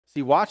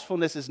See,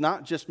 watchfulness is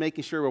not just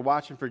making sure we're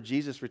watching for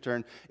Jesus'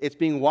 return. It's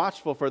being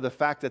watchful for the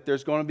fact that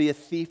there's going to be a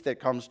thief that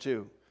comes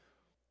too.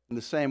 In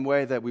the same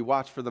way that we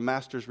watch for the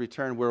master's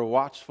return, we're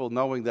watchful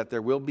knowing that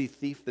there will be a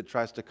thief that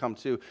tries to come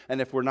too.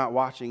 And if we're not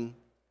watching,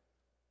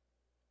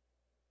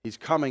 he's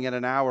coming at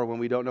an hour when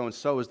we don't know, and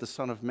so is the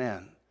Son of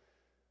Man.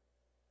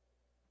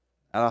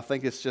 And I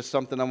think it's just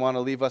something I want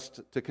to leave us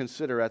to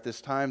consider at this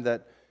time,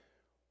 that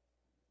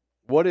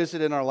what is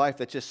it in our life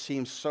that just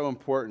seems so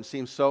important,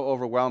 seems so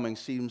overwhelming,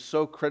 seems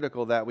so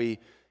critical that we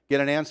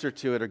get an answer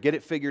to it or get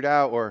it figured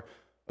out or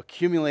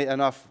accumulate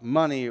enough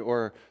money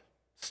or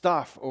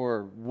stuff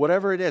or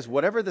whatever it is,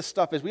 whatever the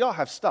stuff is. We all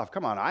have stuff.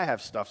 Come on, I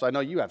have stuff, so I know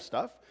you have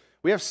stuff.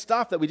 We have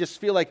stuff that we just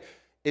feel like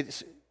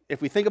it's,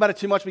 if we think about it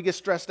too much, we get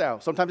stressed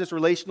out. Sometimes it's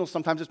relational,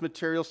 sometimes it's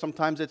material,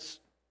 sometimes it's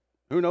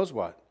who knows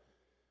what.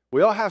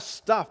 We all have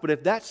stuff, but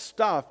if that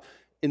stuff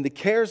in the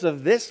cares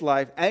of this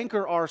life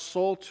anchor our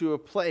soul to a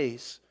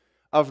place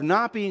of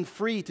not being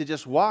free to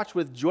just watch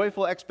with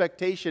joyful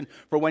expectation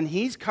for when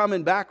He's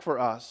coming back for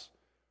us,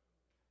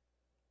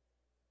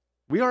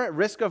 we are at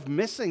risk of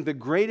missing the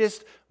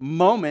greatest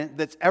moment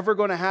that's ever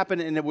going to happen,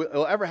 and it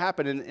will ever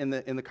happen in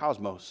the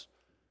cosmos.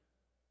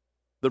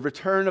 The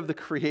return of the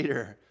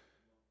Creator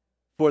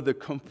for the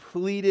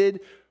completed,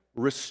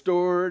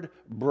 restored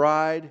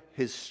bride,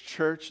 His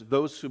church,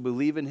 those who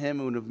believe in Him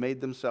and have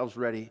made themselves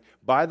ready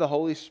by the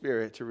Holy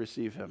Spirit to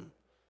receive Him.